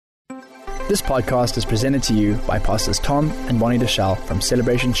This podcast is presented to you by Pastors Tom and Bonnie Deshelle from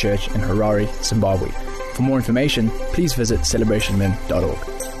Celebration Church in Harare, Zimbabwe. For more information, please visit celebrationmen.org.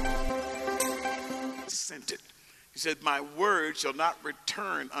 Sent it. He said, my word shall not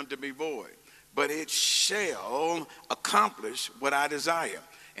return unto me void, but it shall accomplish what I desire,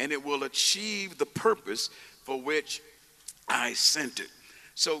 and it will achieve the purpose for which I sent it.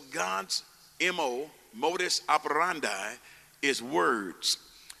 So God's MO, modus operandi, is words.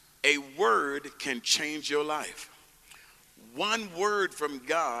 A word can change your life. One word from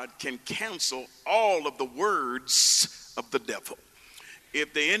God can cancel all of the words of the devil.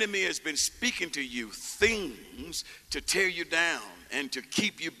 If the enemy has been speaking to you things to tear you down and to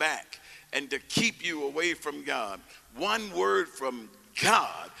keep you back and to keep you away from God, one word from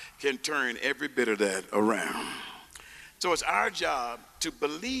God can turn every bit of that around. So it's our job to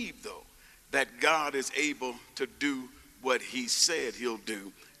believe, though, that God is able to do what he said he'll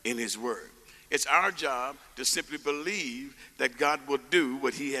do in his word. It's our job to simply believe that God will do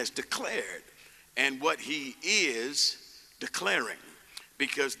what he has declared and what he is declaring.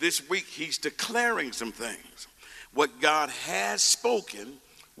 Because this week he's declaring some things. What God has spoken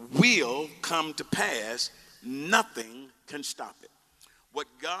will come to pass. Nothing can stop it. What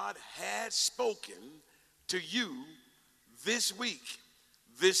God has spoken to you this week,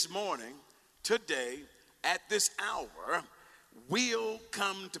 this morning, today, at this hour, will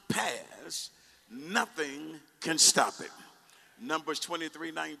come to pass. Nothing can stop it. Numbers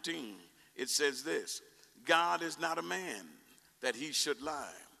 23:19, it says this: God is not a man that he should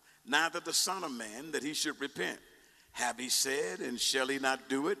lie, neither the son of man that he should repent. Have he said, and shall he not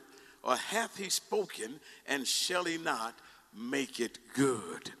do it? Or hath he spoken, and shall he not make it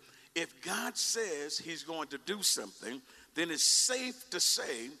good? If God says he's going to do something, then it's safe to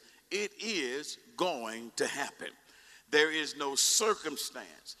say it is going to happen. There is no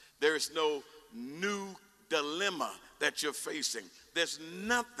circumstance. There is no new dilemma that you're facing. There's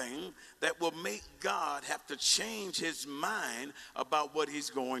nothing that will make God have to change his mind about what he's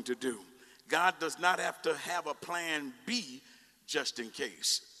going to do. God does not have to have a plan B just in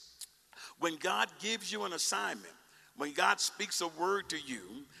case. When God gives you an assignment, when God speaks a word to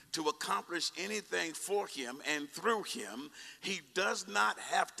you to accomplish anything for him and through him, he does not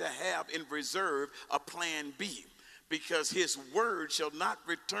have to have in reserve a plan B, because his word shall not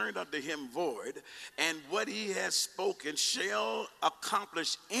return unto him void, and what he has spoken shall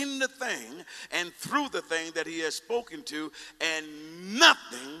accomplish in the thing and through the thing that he has spoken to, and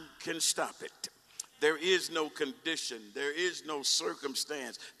nothing can stop it. There is no condition, there is no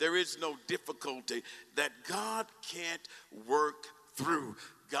circumstance, there is no difficulty that God can't work through.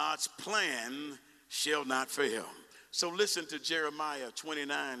 God's plan shall not fail. So listen to Jeremiah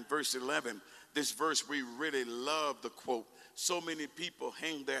 29, verse 11. This verse, we really love the quote. So many people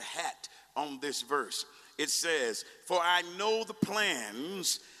hang their hat on this verse. It says, for I know the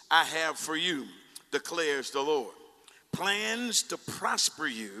plans I have for you, declares the Lord. Plans to prosper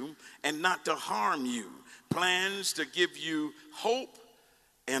you and not to harm you. Plans to give you hope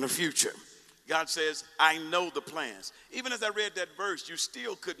and a future. God says, I know the plans. Even as I read that verse, you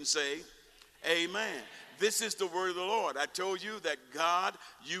still couldn't say amen. This is the word of the Lord. I told you that God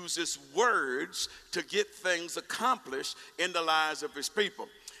uses words to get things accomplished in the lives of his people.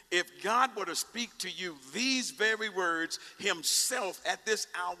 If God were to speak to you these very words himself at this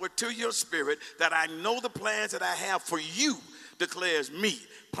hour to your spirit, that I know the plans that I have for you, declares me.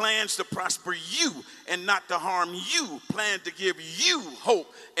 Plans to prosper you and not to harm you. Plans to give you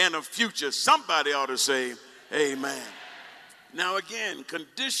hope and a future. Somebody ought to say amen. Now again,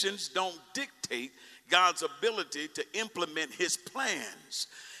 conditions don't dictate God's ability to implement his plans.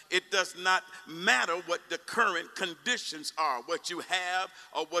 It does not matter what the current conditions are, what you have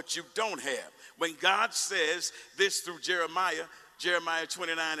or what you don't have. When God says this through Jeremiah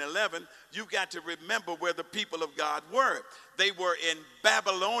 29:11, you got to remember where the people of God were. They were in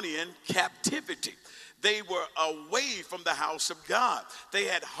Babylonian captivity. They were away from the house of God. They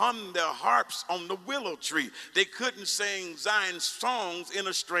had hummed their harps on the willow tree. They couldn't sing Zion's songs in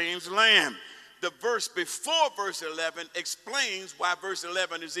a strange land. The verse before verse 11 explains why verse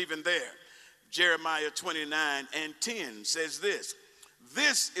 11 is even there. Jeremiah 29:10 says this.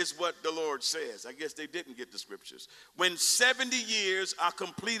 This is what the Lord says. I guess they didn't get the scriptures. When 70 years are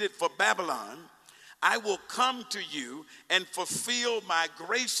completed for Babylon, I will come to you and fulfill my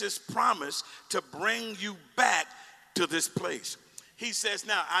gracious promise to bring you back to this place. He says,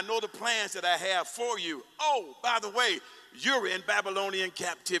 now, I know the plans that I have for you. Oh, by the way, you're in Babylonian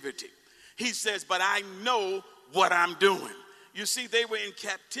captivity. He says, but I know what I'm doing. You see, they were in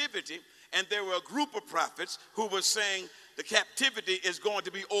captivity, and there were a group of prophets who were saying, the captivity is going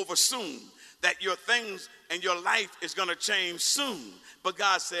to be over soon, that your things and your life is going to change soon. But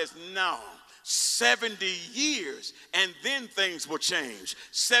God says, no, 70 years and then things will change.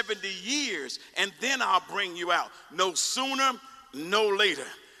 70 years and then I'll bring you out. No sooner, no later.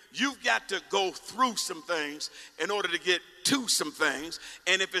 You've got to go through some things in order to get to some things.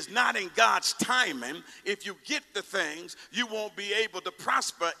 And if it's not in God's timing, if you get the things, you won't be able to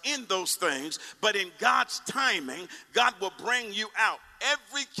prosper in those things. But in God's timing, God will bring you out.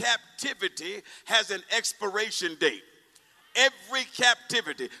 Every captivity has an expiration date. Every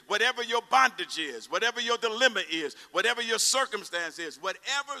captivity, whatever your bondage is, whatever your dilemma is, whatever your circumstance is,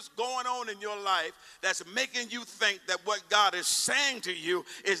 whatever's going on in your life that's making you think that what God is saying to you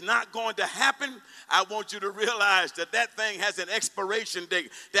is not going to happen, I want you to realize that that thing has an expiration date,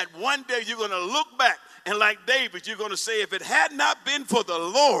 that one day you're going to look back and like David, you're going to say, if it had not been for the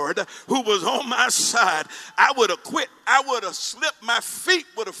Lord who was on my side, I would have quit. I would have slipped. My feet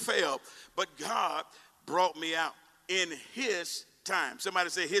would have failed. But God brought me out in his time. Somebody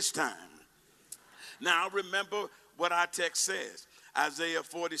say his time. Now remember what our text says. Isaiah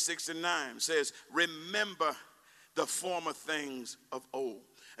 46:9 says, remember the former things of old.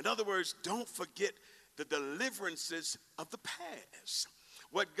 In other words, don't forget the deliverances of the past.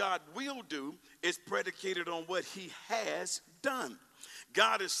 What God will do is predicated on what he has done.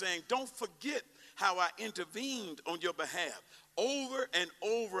 God is saying, don't forget how I intervened on your behalf over and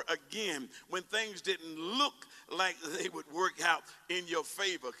over again when things didn't look like they would work out in your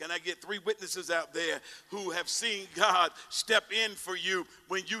favor. Can I get 3 witnesses out there who have seen God step in for you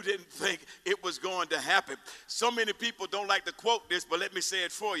when you didn't think it was going to happen? So many people don't like to quote this, but let me say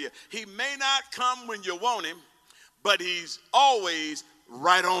it for you. He may not come when you want him, but he's always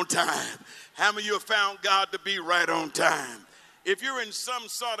right on time. How many of you have found God to be right on time? If you're in some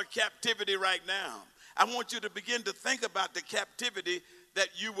sort of captivity right now, I want you to begin to think about the captivity that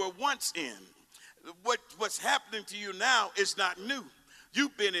you were once in. What's happening to you now is not new.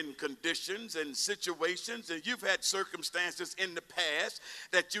 You've been in conditions and situations, and you've had circumstances in the past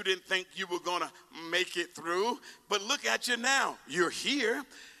that you didn't think you were going to make it through. But look at you now. You're here.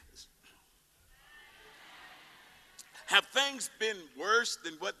 Have things been worse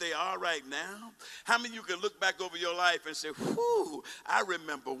than what they are right now? How many of you can look back over your life and say, whew, I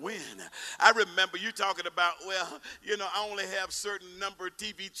remember when? I remember you talking about, well, you know, I only have certain number of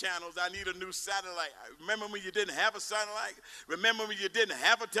TV channels. I need a new satellite. Remember when you didn't have a satellite? Remember when you didn't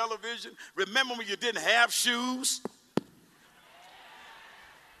have a television? Remember when you didn't have shoes?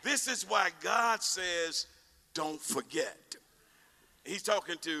 This is why God says, don't forget. He's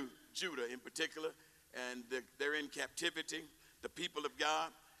talking to Judah in particular. And they're in captivity, the people of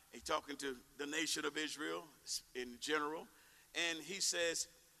God. He's talking to the nation of Israel in general. And he says,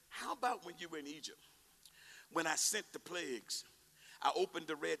 how about when you were in Egypt? When I sent the plagues, I opened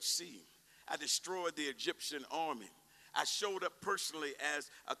the Red Sea. I destroyed the Egyptian army. I showed up personally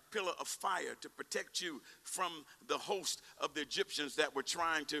as a pillar of fire to protect you from the host of the Egyptians that were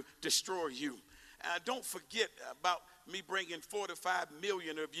trying to destroy you. Don't forget about me bringing 4 to 5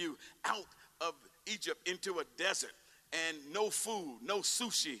 million of you out of Egypt into a desert, and no food, no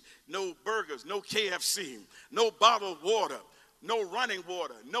sushi, no burgers, no KFC, no bottled water, no running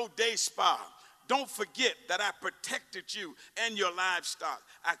water, no day spa. Don't forget that I protected you and your livestock.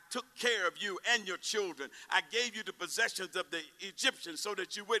 I took care of you and your children. I gave you the possessions of the Egyptians so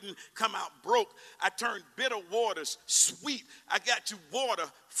that you wouldn't come out broke. I turned bitter waters sweet. I got you water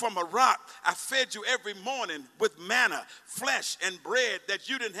from a rock. I fed you every morning with manna, flesh, and bread that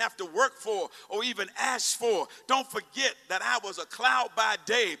you didn't have to work for or even ask for. Don't forget that I was a cloud by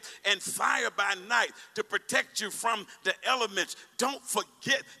day and fire by night to protect you from the elements. Don't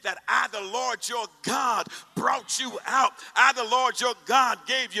forget that I, the Lord your God, brought you out. I, the Lord your God,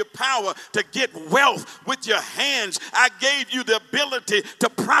 gave you power to get wealth with your hands. I gave you the ability to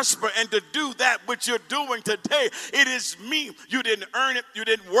prosper and to do that which you're doing today. It is me. You didn't earn it. You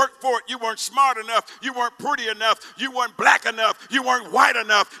didn't work for it. You weren't smart enough. You weren't pretty enough. You weren't black enough. You weren't white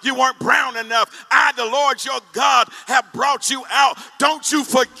enough. You weren't brown enough. I, the Lord your God, have brought you out. Don't you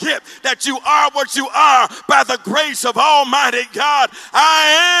forget that you are what you are by the grace of Almighty God.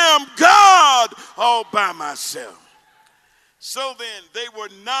 I am God all by myself. So then, they were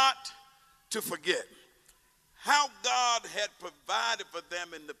not to forget how God had provided for them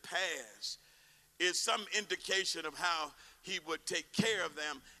in the past is some indication of how he would take care of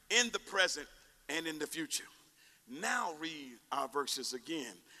them in the present and in the future. Now read our verses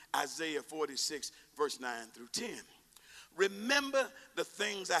again. Isaiah 46, verse 9 through 10. Remember the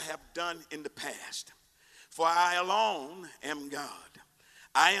things I have done in the past, for I alone am God.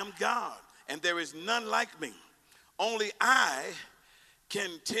 I am God, and there is none like me. Only I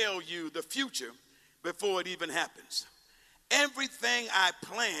can tell you the future before it even happens. Everything I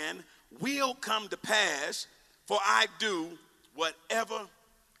plan will come to pass, for I do whatever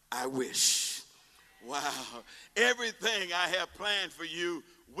I wish. Wow. Everything I have planned for you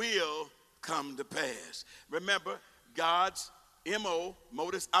will come to pass. Remember, God's MO,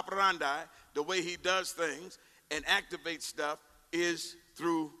 modus operandi, the way he does things and activates stuff is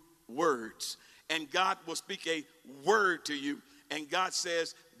through words. And God will speak a word to you, and God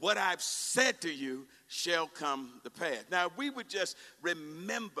says, what I've said to you shall come to pass. Now, if we would just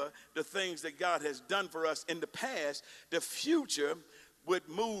remember the things that God has done for us in the past, the future would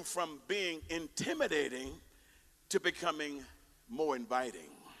move from being intimidating to becoming more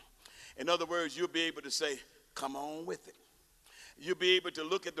inviting. In other words, you'll be able to say, come on with it. You'll be able to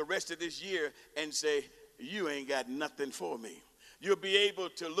look at the rest of this year and say, you ain't got nothing for me. You'll be able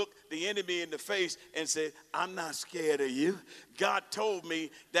to look the enemy in the face and say, I'm not scared of you. God told me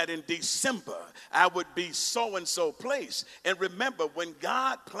that in December I would be so-and-so place. And remember, when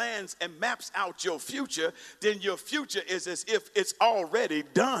God plans and maps out your future, then your future is as if it's already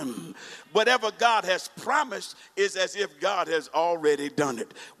done. Whatever God has promised is as if God has already done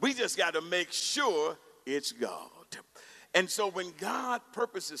it. We just got to make sure it's God. And so when God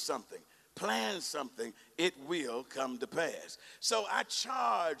purposes something, plans something, it will come to pass. So I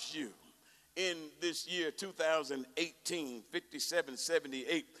charge you in this year 2018,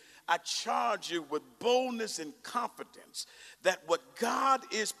 5778, I charge you with boldness and confidence that what God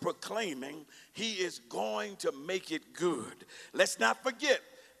is proclaiming, he is going to make it good. Let's not forget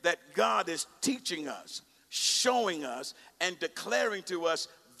that God is teaching us, showing us, and declaring to us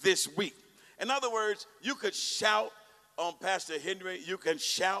this week. In other words, you could shout on Pastor Henry, you can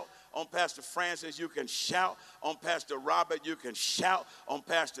shout on Pastor Francis, you can shout on Pastor Robert, you can shout on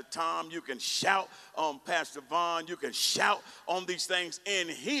Pastor Tom, you can shout on Pastor Vaughn, you can shout on these things in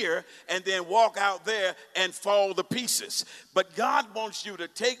here and then walk out there and fall to pieces. But God wants you to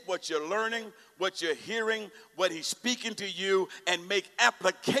take what you're learning, what you're hearing, what he's speaking to you, and make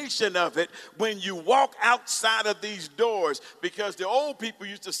application of it when you walk outside of these doors. Because the old people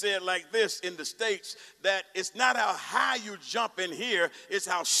used to say it like this in the States, that it's not how high you jump in here, it's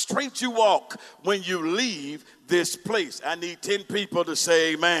how straight you walk when you leave this place. I need 10 people to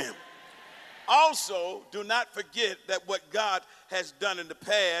say amen. Also, do not forget that what God has done in the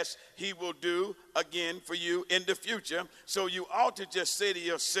past, he will do again for you in the future. So you ought to just say to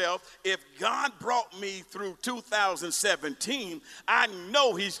yourself, if God brought me through 2017, I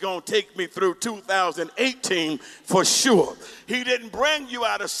know he's going to take me through 2018 for sure. He didn't bring you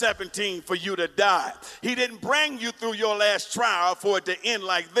out of 17 for you to die. He didn't bring you through your last trial for it to end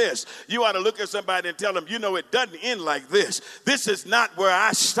like this. You ought to look at somebody and tell them, you know, it doesn't end like this. This is not where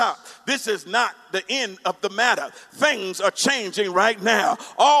I stop. This is not the end of the matter. Things are changing right now.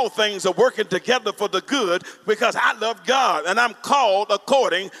 All things are working together for the good because I love God and I'm called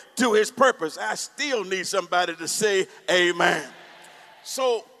according to his purpose. I still need somebody to say amen.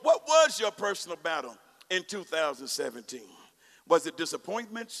 So what was your personal battle in 2017? Was it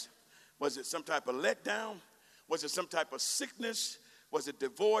disappointments? Was it some type of letdown? Was it some type of sickness? Was it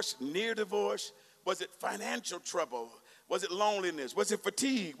divorce, near divorce? Was it financial trouble? Was it loneliness? Was it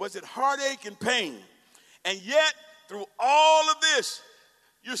fatigue? Was it heartache and pain? And yet, through all of this,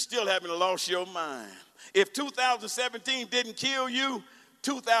 you still haven't lost your mind. If 2017 didn't kill you,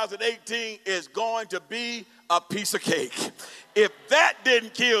 2018 is going to be a piece of cake. If that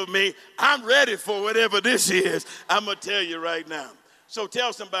didn't kill me, I'm ready for whatever this is. I'm going to tell you right now. So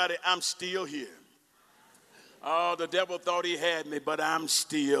tell somebody, I'm still here. Oh, the devil thought he had me, but I'm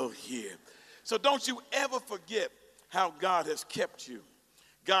still here. So don't you ever forget how God has kept you.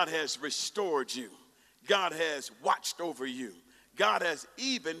 God has restored you. God has watched over you. God has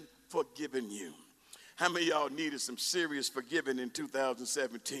even forgiven you. How many of y'all needed some serious forgiving in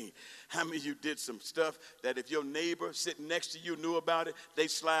 2017? How many of you did some stuff that if your neighbor sitting next to you knew about it, they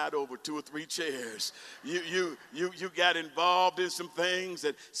slide over 2 or 3 chairs? You got involved in some things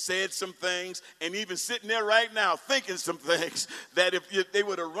and said some things, and even sitting there right now thinking some things that if they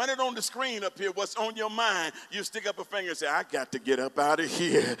would have run it on the screen up here, what's on your mind, you stick up a finger and say, I got to get up out of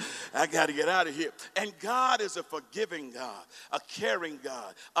here. I got to get out of here. And God is a forgiving God, a caring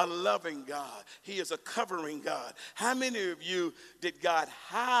God, a loving God. He is a covering God? How many of you did God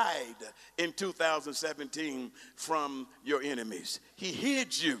hide in 2017 from your enemies? He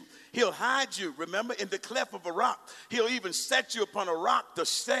hid you. He'll hide you, remember, in the cleft of a rock. He'll even set you upon a rock to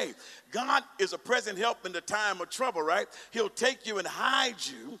stay. God is a present help in the time of trouble, right? He'll take you and hide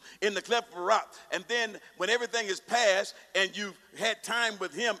you in the cleft of a rock. And then when everything is past and you've had time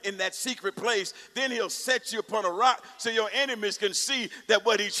with him in that secret place, then he'll set you upon a rock so your enemies can see that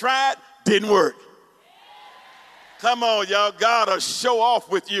what he tried didn't work. Come on, y'all. God will show off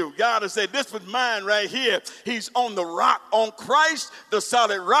with you. God will say, this was mine right here. He's on the rock. On Christ, the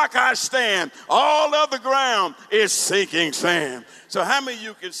solid rock I stand. All of the ground is sinking sand. So how many of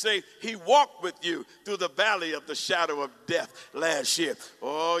you can say he walked with you through the valley of the shadow of death last year?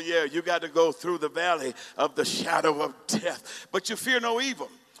 Oh, yeah, you got to go through the valley of the shadow of death. But you fear no evil,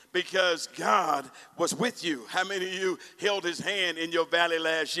 because God was with you. How many of you held his hand in your valley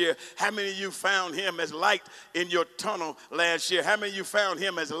last year? How many of you found him as light in your tunnel last year? How many of you found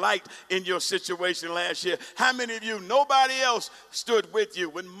him as light in your situation last year? How many of you, nobody else stood with you?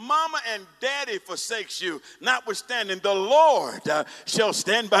 When mama and daddy forsakes you, notwithstanding, the Lord shall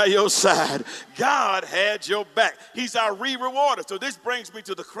stand by your side. God had your back. He's our rewarder. So this brings me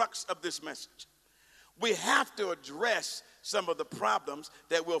to the crux of this message. We have to address some of the problems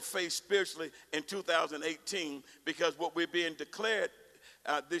that we'll face spiritually in 2018, because what we're being declared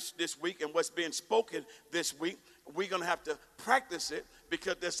this week and what's being spoken this week, we're going to have to practice it,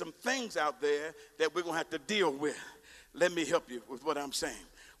 because there's some things out there that we're going to have to deal with. Let me help you with what I'm saying.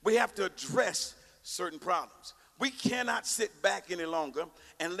 We have to address certain problems. We cannot sit back any longer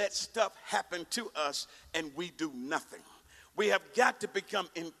and let stuff happen to us and we do nothing. We have got to become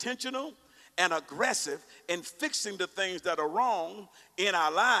intentional and aggressive in fixing the things that are wrong in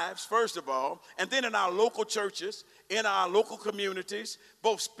our lives, first of all, and then in our local churches, in our local communities,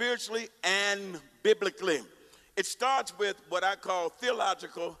 both spiritually and biblically. It starts with what I call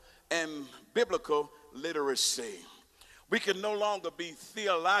theological and biblical literacy. We can no longer be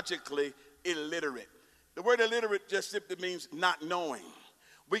theologically illiterate. The word illiterate just simply means not knowing.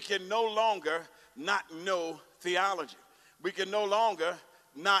 We can no longer not know theology. We can no longer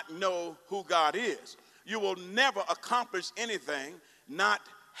not know who God is. You will never accomplish anything not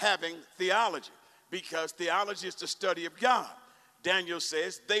having theology, because theology is the study of God. Daniel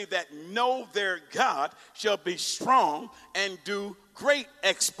says, they that know their God shall be strong and do great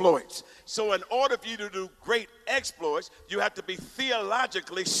exploits. So in order for you to do great exploits, you have to be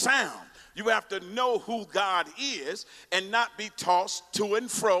theologically sound. You have to know who God is and not be tossed to and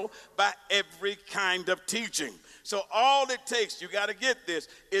fro by every kind of teaching. So all it takes, you got to get this,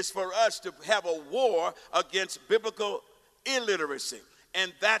 is for us to have a war against biblical illiteracy.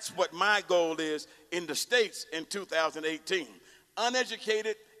 And that's what my goal is in the States in 2018.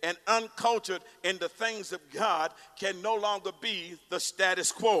 Uneducated and uncultured in the things of God can no longer be the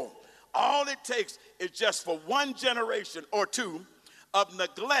status quo. All it takes is just for one generation or two of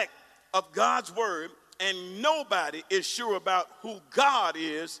neglect of God's word, and nobody is sure about who God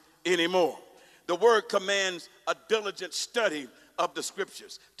is anymore. The word commands a diligent study of the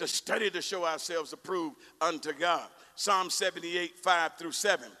scriptures, to study to show ourselves approved unto God. Psalm 78,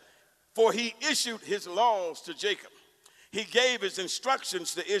 5-7. For he issued his laws to Jacob. He gave his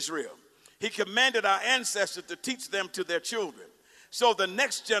instructions to Israel. He commanded our ancestors to teach them to their children, so the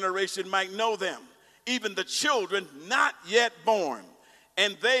next generation might know them, even the children not yet born.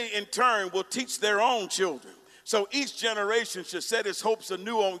 And they, in turn, will teach their own children. So each generation should set his hopes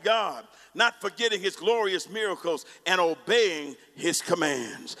anew on God, not forgetting his glorious miracles and obeying his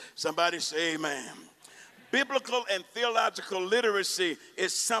commands. Somebody say amen. Biblical and theological literacy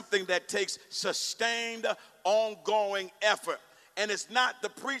is something that takes sustained, ongoing effort. And it's not the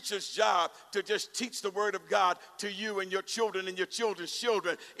preacher's job to just teach the word of God to you and your children and your children's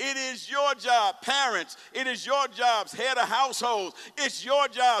children. It is your job, parents. It is your jobs, head of households. It's your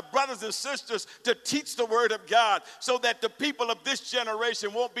job, brothers and sisters, to teach the word of God, so that the people of this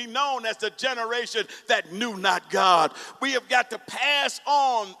generation won't be known as the generation that knew not God. We have got to pass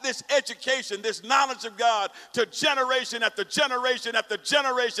on this education, this knowledge of God, to generation after generation after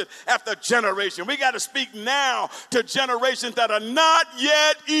generation after generation. We got to speak now to generations that are not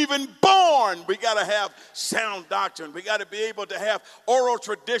yet even born. We got to have sound doctrine. We got to be able to have oral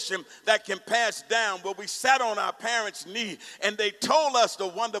tradition that can pass down, where we sat on our parents' knee and they told us the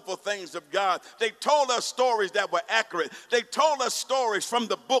wonderful things of God. They told us stories that were accurate. They told us stories from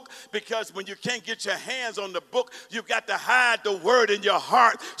the book, because when you can't get your hands on the book, you've got to hide the word in your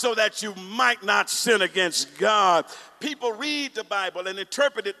heart so that you might not sin against God. People read the Bible and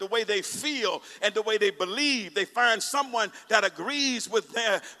interpret it the way they feel and the way they believe. They find someone that agrees with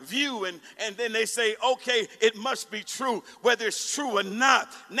their view, and and then they say, okay, it must be true, whether it's true or not.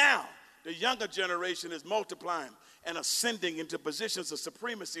 Now, the younger generation is multiplying and ascending into positions of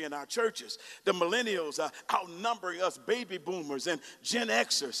supremacy in our churches. The millennials are outnumbering us baby boomers and Gen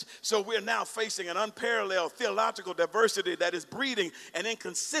Xers. So we're now facing an unparalleled theological diversity that is breeding an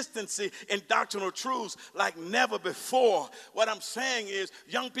inconsistency in doctrinal truths like never before. What I'm saying is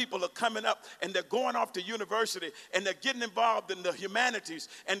young people are coming up and they're going off to university and they're getting involved in the humanities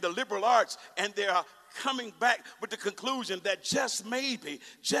and the liberal arts, and they're coming back with the conclusion that just maybe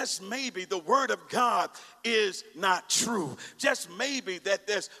the word of God is not true. Just maybe that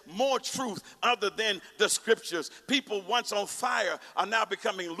there's more truth other than the scriptures. People once on fire are now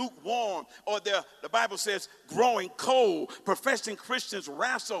becoming lukewarm, or the Bible says growing cold. Professing Christians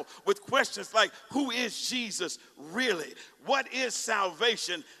wrestle with questions like, who is Jesus really? What is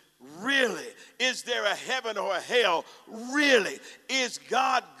salvation really? Is there a heaven or a hell really? Is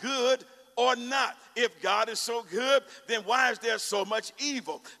God good or not? If God is so good, then why is there so much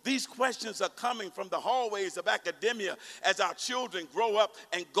evil? These questions are coming from the hallways of academia as our children grow up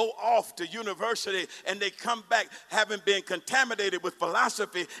and go off to university, and they come back having been contaminated with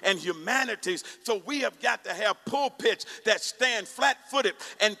philosophy and humanities. So we have got to have pulpits that stand flat-footed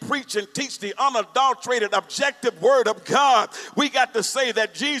and preach and teach the unadulterated, objective word of God. We got to say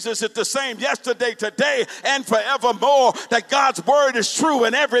that Jesus is the same yesterday, today, and forevermore, that God's word is true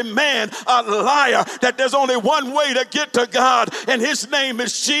and every man a liar, that there's only one way to get to God, and his name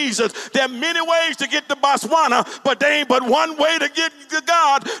is Jesus. There are many ways to get to Botswana, but there ain't but one way to get to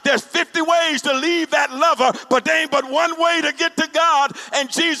God. There's 50 ways to leave that lover, but there ain't but one way to get to God.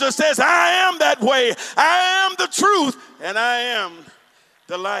 And Jesus says, I am that way, I am the truth, and I am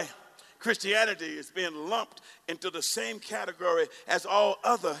the life. Christianity is being lumped into the same category as all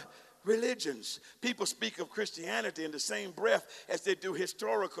other religions. People speak of Christianity in the same breath as they do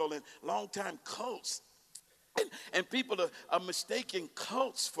historical and long-time cults. And people are mistaking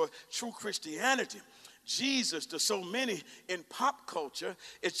cults for true Christianity. Jesus, to so many in pop culture,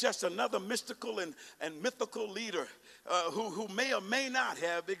 is just another mystical and mythical leader who may or may not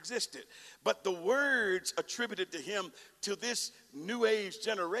have existed. But the words attributed to him to this new age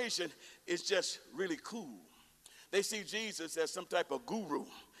generation is just really cool. They see Jesus as some type of guru.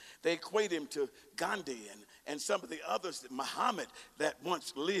 They equate him to Gandhi and some of the others, Muhammad, that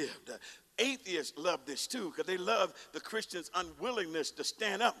once lived. Atheists love this too, because they love the Christians' unwillingness to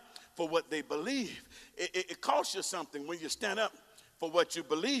stand up for what they believe. It costs you something when you stand up for what you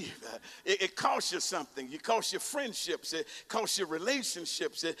believe. It costs you something. It costs you friendships. It costs you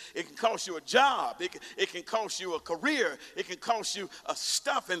relationships. It can cost you a job. It can cost you a career. It can cost you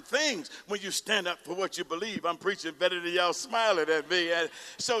stuff and things when you stand up for what you believe. I'm preaching better than y'all smiling at me.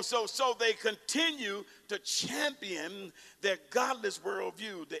 So they continue to champion their godless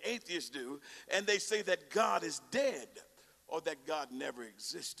worldview, the atheists do, and they say that God is dead or that God never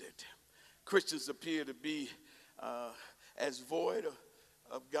existed. Christians appear to be as void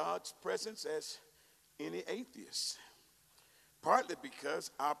of God's presence as any atheist, partly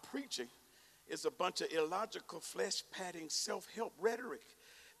because our preaching is a bunch of illogical, flesh-padding, self-help rhetoric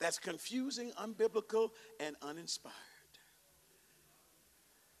that's confusing, unbiblical, and uninspired.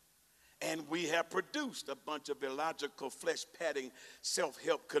 And we have produced a bunch of illogical, flesh-padding,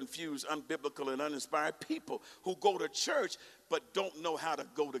 self-help, confused, unbiblical, and uninspired people who go to church but don't know how to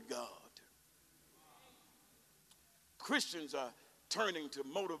go to God. Christians are turning to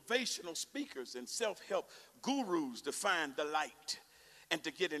motivational speakers and self-help gurus to find the light and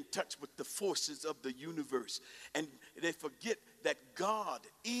to get in touch with the forces of the universe. And they forget that God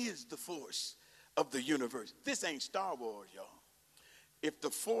is the force of the universe. This ain't Star Wars, y'all. If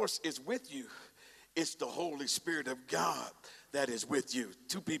the force is with you, it's the Holy Spirit of God that is with you.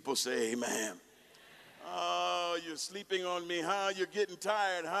 Two people say amen. Oh, you're sleeping on me, huh? You're getting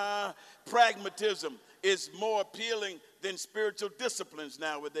tired, huh? Pragmatism is more appealing than spiritual disciplines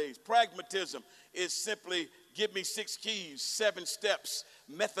nowadays. Pragmatism is simply give me 6 keys, 7 steps,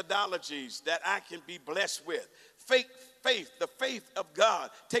 methodologies that I can be blessed with. Faith, the faith of God,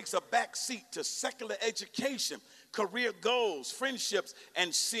 takes a back seat to secular education, career goals, friendships,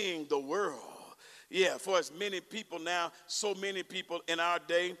 and seeing the world. Yeah, for as many people now, so many people in our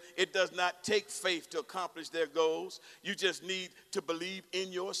day, it does not take faith to accomplish their goals. You just need to believe in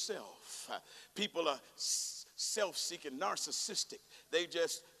yourself. People are self-seeking, narcissistic. They're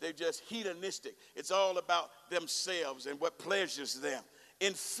just hedonistic. It's all about themselves and what pleasures them.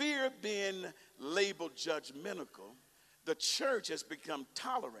 In fear of being labeled judgmental, the church has become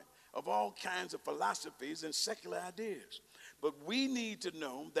tolerant of all kinds of philosophies and secular ideas. But we need to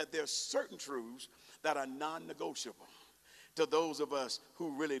know that there are certain truths that are non-negotiable. to those of us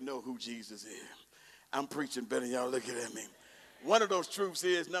who really know who Jesus is. I'm preaching better than y'all looking at me. One of those truths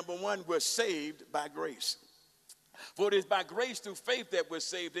is, number one, we're saved by grace. For it is by grace through faith that we're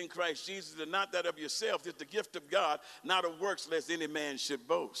saved in Christ Jesus, and not that of yourself. It's the gift of God, not of works, lest any man should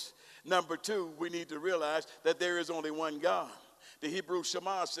boast. Number two, we need to realize that there is only one God. The Hebrew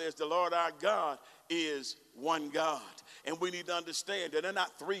Shema says the Lord our God is one God. And we need to understand that there are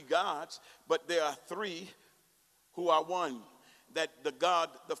not three gods, but there are three who are one. That the God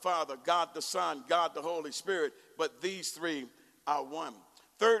the Father, God the Son, God the Holy Spirit, but these three are one.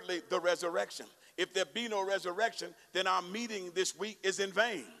 Thirdly, the resurrection. If there be no resurrection, then our meeting this week is in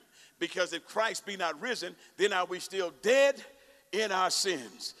vain. Because if Christ be not risen, then are we still dead in our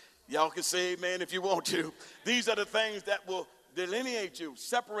sins. Y'all can say amen if you want to. These are the things that will delineate you,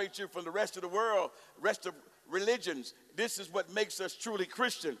 separate you from the rest of the world, rest of religions. This is what makes us truly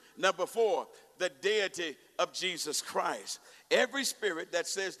Christian. Number four, the deity of Jesus Christ. Every spirit that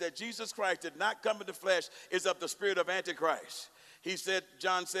says that Jesus Christ did not come in the flesh is of the spirit of Antichrist. He said,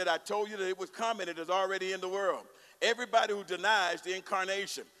 John said, I told you that it would come and it is already in the world. Everybody who denies the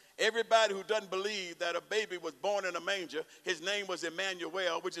incarnation, everybody who doesn't believe that a baby was born in a manger, his name was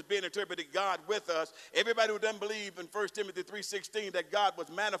Emmanuel, which is being interpreted God with us. Everybody who doesn't believe in 1 Timothy 3:16 that God was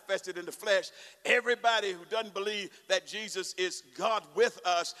manifested in the flesh. Everybody who doesn't believe that Jesus is God with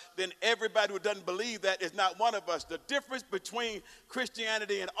us, then everybody who doesn't believe that is not one of us. The difference between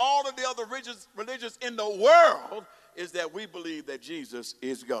Christianity and all of the other religions in the world is that we believe that Jesus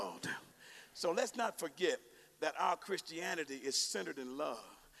is God. So let's not forget that our Christianity is centered in love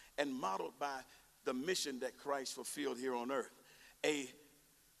and modeled by the mission that Christ fulfilled here on earth. A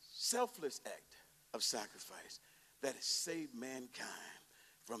selfless act of sacrifice that has saved mankind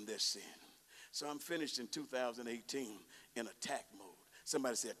from their sin. So I'm finished in 2018 in attack mode.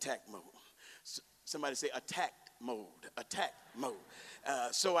 Somebody say attack mode. Somebody say attack mode. Attack mode.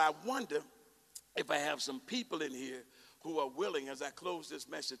 So I wonder if I have some people in here who are willing, as I close this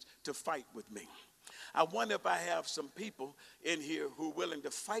message, to fight with me. I wonder if I have some people in here who are willing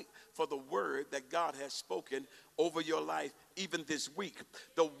to fight for the word that God has spoken over your life even this week.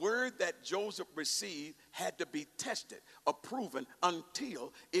 The word that Joseph received had to be tested or proven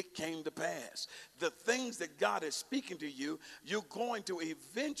until it came to pass. The things that God is speaking to you, you're going to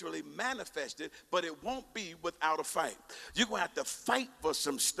eventually manifest it, but it won't be without a fight. You're going to have to fight for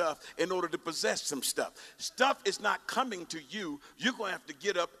some stuff in order to possess some stuff. Stuff is not coming to you. You're going to have to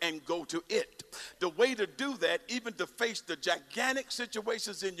get up and go to it. The way to do that, even to face the gigantic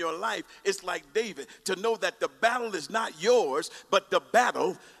situations in your life, is like David, to know that the battle is not yours, but the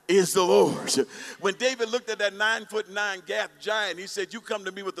battle is the Lord's. When David looked at that 9'9" Gath giant, he said, you come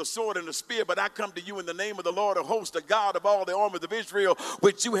to me with a sword and a spear, but I come to you in the name of the Lord of hosts, the God of all the armies of Israel,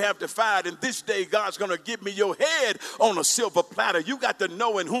 which you have defied. And this day God's going to give me your head on a silver platter. You got to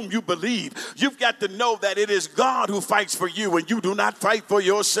know in whom you believe. You've got to know that it is God who fights for you, and you do not fight for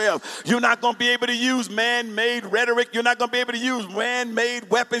yourself. You're not going to be able to use man-made rhetoric. You're not going to be able to use man-made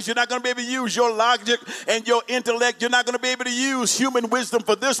weapons. You're not going to be able to use your logic and your intellect. You're not going to be able to use human wisdom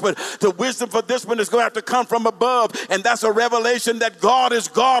for this one. The wisdom for this one is going to have to come from above, and that's a revelation that God is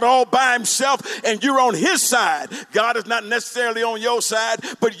God all by himself, and you're on his side. God is not necessarily on your side,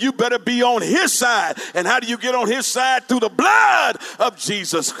 but you better be on his side. And how do you get on his side? Through the blood of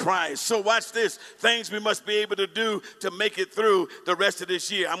Jesus Christ. So watch this. Things we must be able to do to make it through the rest of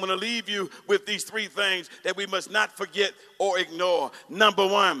this year. I'm going to leave you with these three things that we must not forget or ignore. Number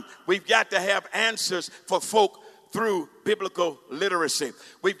one, we've got to have answers for folk through biblical literacy.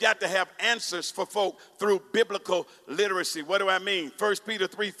 We've got to have answers for folk through biblical literacy. What do I mean? 1 Peter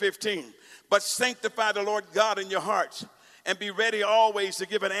 3:15. But sanctify the Lord God in your hearts, and be ready always to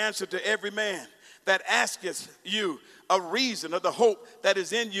give an answer to every man that asketh you a reason of the hope that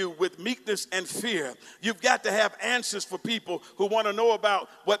is in you with meekness and fear. You've got to have answers for people who want to know about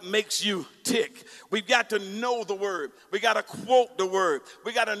what makes you tick. We've got to know the word. We got to quote the word.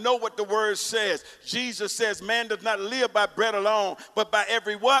 We got to know what the word says. Jesus says, man does not live by bread alone, but by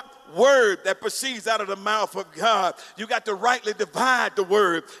every what? Word that proceeds out of the mouth of God. You got to rightly divide the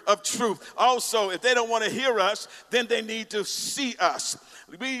word of truth. Also, if they don't want to hear us, then they need to see us.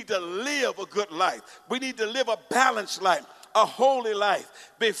 We need to live a good life. We need to live a balanced life, a holy life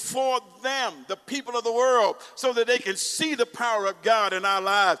before them, the people of the world, so that they can see the power of God in our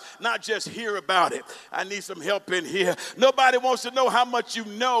lives, not just hear about it. I need some help in here. Nobody wants to know how much you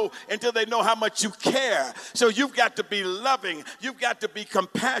know until they know how much you care. So you've got to be loving. You've got to be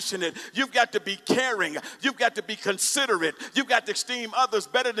compassionate. You've got to be caring. You've got to be considerate. You've got to esteem others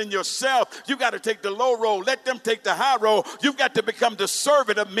better than yourself. You've got to take the low road. Let them take the high road. You've got to become the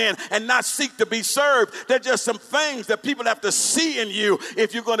servant of men and not seek to be served. There's just some things that people have have to see in you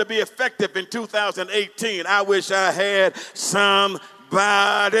if you're going to be effective in 2018. I wish I had somebody.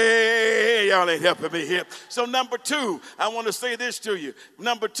 Y'all ain't helping me here. So number two, I want to say this to you.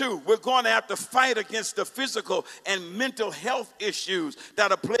 Number two, we're going to have to fight against the physical and mental health issues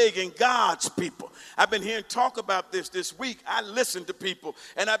that are plaguing God's people. I've been hearing talk about this week. I listened to people,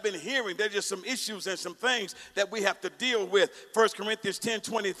 and I've been hearing there's just some issues and some things that we have to deal with. 1 Corinthians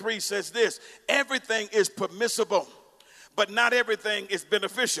 10:23 says this: everything is permissible, but not everything is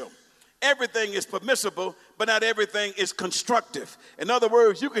beneficial. Everything is permissible, but not everything is constructive. In other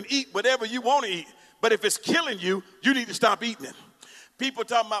words, you can eat whatever you want to eat, but if it's killing you, you need to stop eating it. People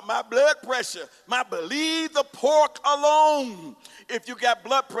talking about my blood pressure. Leave the pork alone. If you got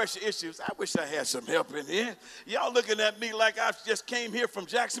blood pressure issues, I wish I had some help in here. Y'all looking at me like I just came here from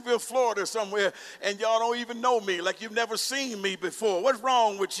Jacksonville, Florida somewhere, and y'all don't even know me, like you've never seen me before. What's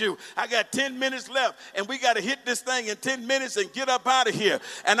wrong with you? I got 10 minutes left, and we got to hit this thing in 10 minutes and get up out of here.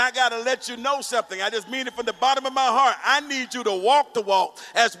 And I got to let you know something. I just mean it from the bottom of my heart. I need you to walk the walk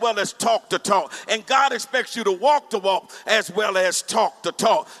as well as talk the talk. And God expects you to walk the walk as well as talk the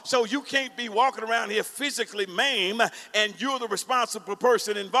talk. So you can't be walking around here physically maimed and you're the responsible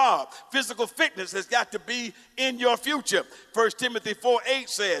person involved. Physical fitness has got to be in your future. 1 Timothy 4:8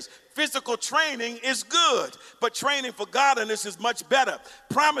 says, physical training is good, but training for godliness is much better,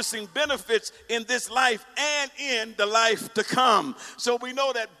 promising benefits in this life and in the life to come. So we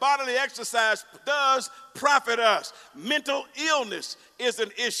know that bodily exercise does profit us. Mental illness is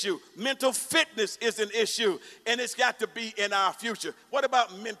an issue. Mental fitness is an issue, and it's got to be in our future. What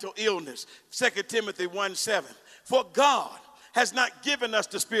about mental illness? 2 Timothy 1:7. For God has not given us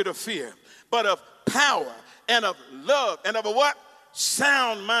the spirit of fear, but of power and of love and of a what?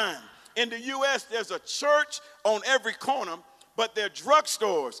 Sound mind. In the U.S., there's a church on every corner, but there are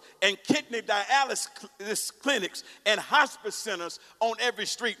drugstores and kidney dialysis clinics and hospice centers on every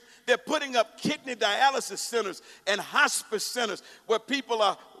street. They're putting up kidney dialysis centers and hospice centers where people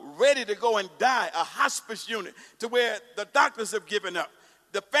are ready to go and die, a hospice unit to where the doctors have given up,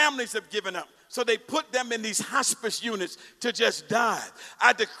 the families have given up. So they put them in these hospice units to just die.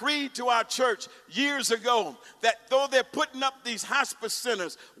 I decreed to our church years ago that though they're putting up these hospice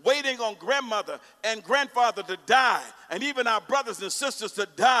centers, waiting on grandmother and grandfather to die, and even our brothers and sisters to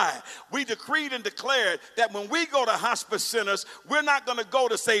die, we decreed and declared that when we go to hospice centers, we're not going to go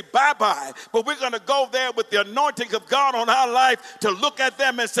to say bye-bye, but we're going to go there with the anointing of God on our life to look at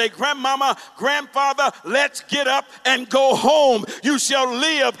them and say, grandmama, grandfather, let's get up and go home. You shall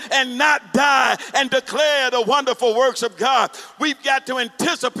live and not die, and declare the wonderful works of God. We've got to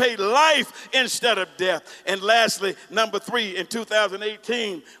anticipate life instead of death. And lastly, number 3, in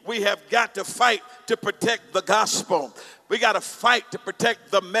 2018, we have got to fight to protect the gospel. We got to fight to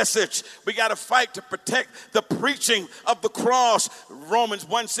protect the message. We got to fight to protect the preaching of the cross. Romans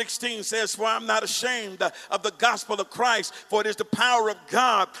 1:16 says, for I'm not ashamed of the gospel of Christ, for it is the power of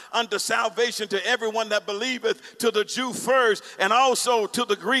God unto salvation to everyone that believeth, to the Jew first, and also to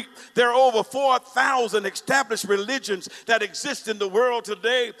the Greek. There are over 4,000 established religions that exist in the world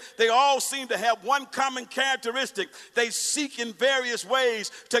today. They all seem to have one common characteristic. They seek in various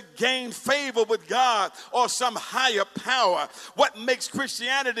ways to gain favor with God or some higher power. What makes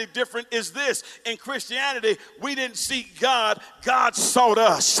Christianity different is this. In Christianity, we didn't seek God. God sought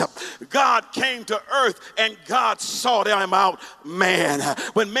us. God came to earth and God sought him out, man.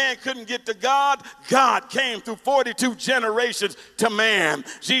 When man couldn't get to God, God came through 42 generations to man.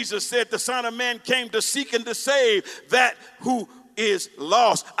 Jesus said the Son of Man came to seek and to save that who is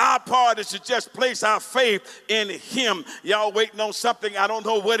lost. Our part is to just place our faith in him. Y'all waiting on something, I don't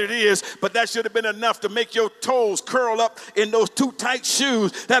know what it is, but that should have been enough to make your toes curl up in those too tight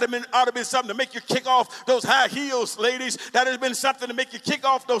shoes. That ought to have been something to make you kick off those high heels, ladies. That has been something to make you kick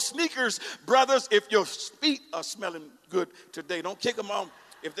off those sneakers, brothers. If your feet are smelling good today, don't kick them on.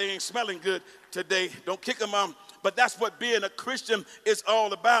 If they ain't smelling good today, don't kick them on. But that's what being a Christian is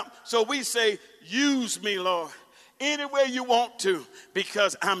all about. So we say, use me, Lord, any way you want to,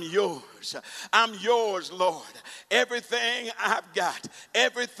 because I'm yours. I'm yours, Lord. Everything I've got,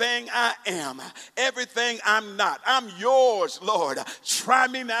 everything I am, everything I'm not, I'm yours, Lord. Try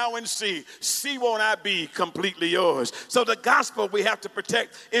me now and see. See, won't I be completely yours? So the gospel we have to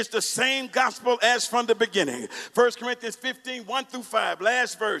protect is the same gospel as from the beginning. 1 Corinthians 15, 1-5,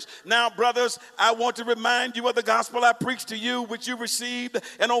 last verse. Now, brothers, I want to remind you of the gospel I preached to you, which you received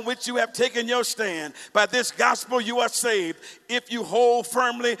and on which you have taken your stand. By this gospel you you are saved, if you hold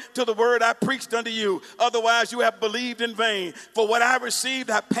firmly to the word I preached unto you. Otherwise, you have believed in vain. For what I received,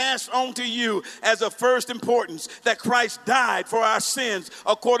 I passed on to you as of first importance, that Christ died for our sins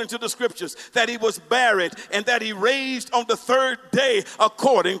according to the scriptures, that he was buried, and that he raised on the third day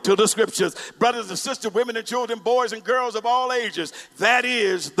according to the scriptures. Brothers and sisters, women and children, boys and girls of all ages, that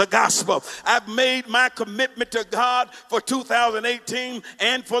is the gospel. I've made my commitment to God for 2018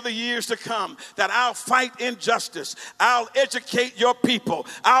 and for the years to come, that I'll fight injustice. I'll educate your people.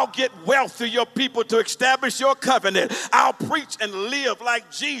 I'll get wealth to your people to establish your covenant. I'll preach and live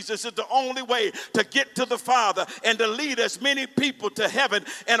like Jesus is the only way to get to the Father and to lead as many people to heaven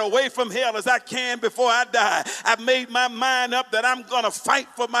and away from hell as I can before I die. I've made my mind up that I'm going to fight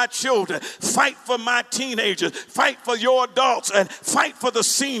for my children, fight for my teenagers, fight for your adults, and fight for the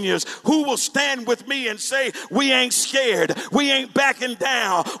seniors who will stand with me and say, we ain't scared. We ain't backing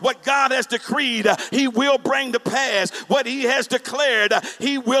down. What God has decreed, he will bring to pass. What he has declared,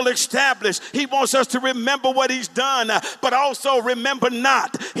 he will establish. He wants us to remember what he's done, but also remember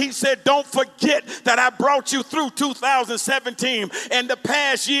not. He said, don't forget that I brought you through 2017 and the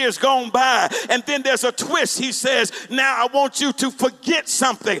past years gone by. And then there's a twist. He says, now I want you to forget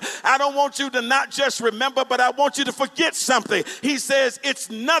something. I don't want you to not just remember, but I want you to forget something. He says, it's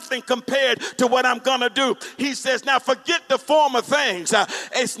nothing compared to what I'm going to do. He says, now forget the former things.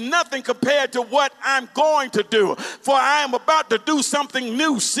 It's nothing compared to what I'm going to do. For I am about to do something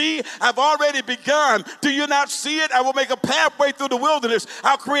new. See, I've already begun. Do you not see it? I will make a pathway through the wilderness.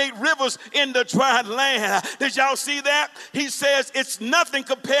 I'll create rivers in the dry land. Did y'all see that? He says, it's nothing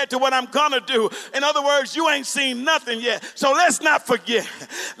compared to what I'm going to do. In other words, you ain't seen nothing yet. So let's not forget.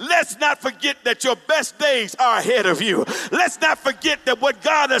 Let's not forget that your best days are ahead of you. Let's not forget that what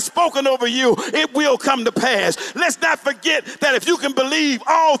God has spoken over you, it will come to pass. Let's not forget that if you can believe,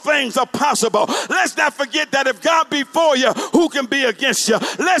 all things are possible. Let's not forget that if God be for you, who can be against you?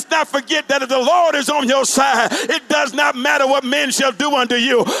 Let's not forget that if the Lord is on your side, it does not matter what men shall do unto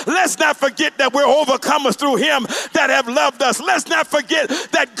you. Let's not forget that we're overcomers through him that have loved us. Let's not forget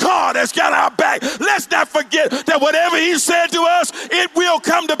that God has got our back. Let's not forget that whatever he said to us, it will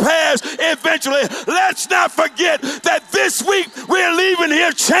come to pass eventually. Let's not forget that this week we're leaving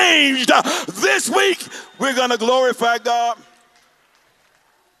here changed. This week we're going to glorify God.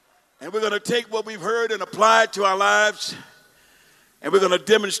 And we're going to take what we've heard and apply it to our lives. And we're going to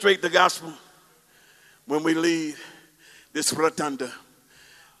demonstrate the gospel when we leave this rotunda.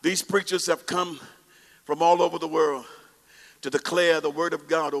 These preachers have come from all over the world to declare the word of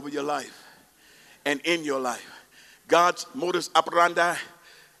God over your life and in your life. God's modus operandi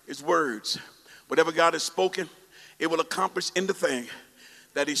is words. Whatever God has spoken, it will accomplish in the thing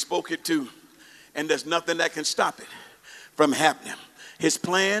that he spoke it to. And there's nothing that can stop it from happening. His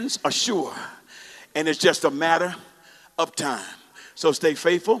plans are sure, and it's just a matter of time. So stay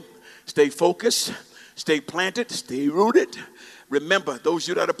faithful, stay focused, stay planted, stay rooted. Remember, those of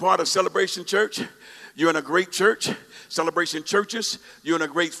you that are part of Celebration Church, you're in a great church. Celebration Churches, you're in a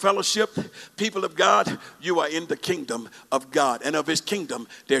great fellowship. People of God, you are in the kingdom of God, and of his kingdom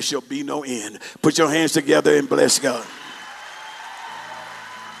there shall be no end. Put your hands together and bless God.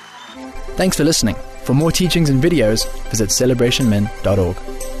 Thanks for listening. For more teachings and videos, visit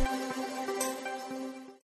celebrationmen.org.